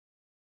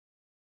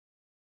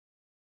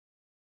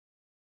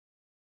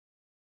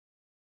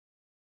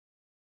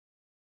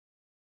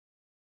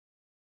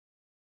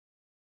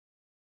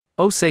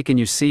Oh, say can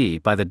you see,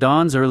 by the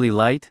dawn's early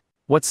light,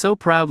 what so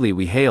proudly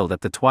we hailed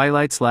at the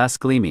twilight's last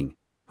gleaming,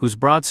 whose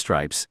broad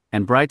stripes,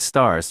 and bright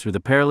stars through the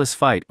perilous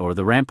fight o'er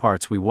the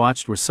ramparts we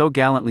watched were so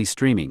gallantly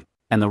streaming,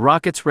 and the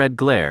rocket's red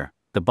glare,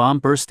 the bomb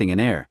bursting in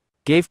air,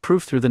 gave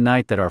proof through the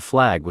night that our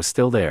flag was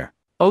still there.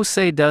 Oh,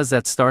 say does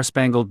that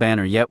star-spangled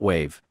banner yet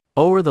wave,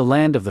 o'er the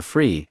land of the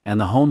free and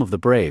the home of the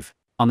brave,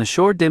 on the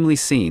shore dimly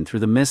seen through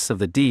the mists of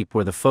the deep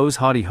where the foe's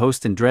haughty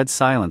host in dread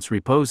silence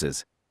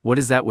reposes? What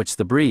is that which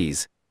the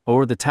breeze,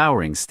 o'er the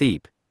towering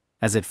steep,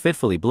 as it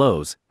fitfully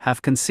blows,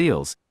 half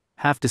conceals,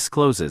 half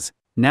discloses?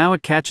 Now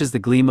it catches the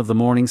gleam of the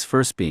morning's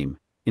first beam,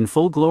 in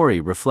full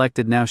glory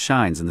reflected now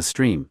shines in the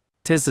stream.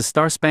 'Tis the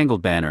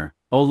star-spangled banner,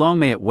 oh long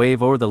may it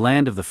wave o'er the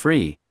land of the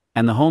free,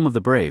 and the home of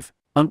the brave.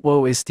 Und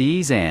wo ist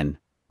dies an,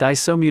 die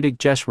so mutig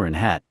Jeschweren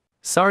hat?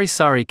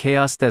 Sorry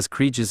chaos des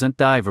Krieges und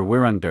die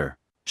Verwirrung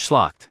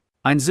Schlacht.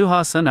 Ein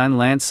Zuhas und ein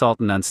Land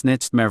sollten uns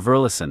nicht mehr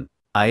verlassen,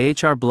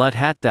 ihr Blut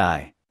hat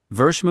die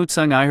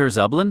Verschmutzung ihres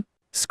Ublen,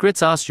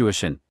 Skritz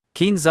Ausjuischen,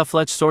 kein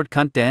Zufflech Sword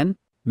kunt den,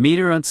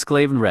 Meter und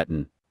Sklaven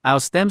retten,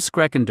 aus dem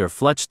Skrecken der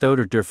Flucht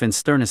oder der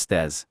Finsternis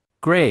des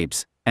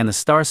Grabes, and the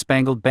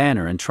star-spangled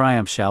banner in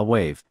triumph shall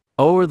wave,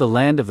 o'er the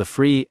land of the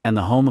free and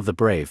the home of the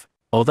brave.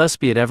 Oh, thus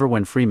be it ever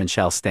when freemen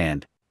shall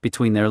stand,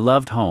 between their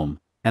loved home,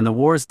 and the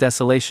war's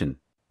desolation.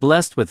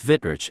 Blessed with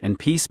victory and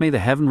peace may the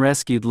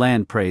heaven-rescued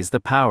land praise the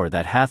power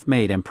that hath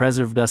made and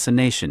preserved us a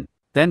nation.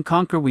 Then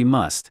conquer we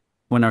must,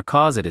 when our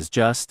cause it is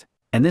just,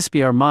 and this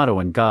be our motto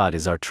and God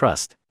is our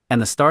trust.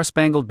 And the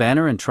star-spangled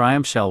banner in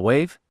triumph shall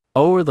wave,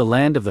 o'er the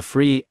land of the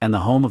free and the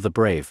home of the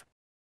brave.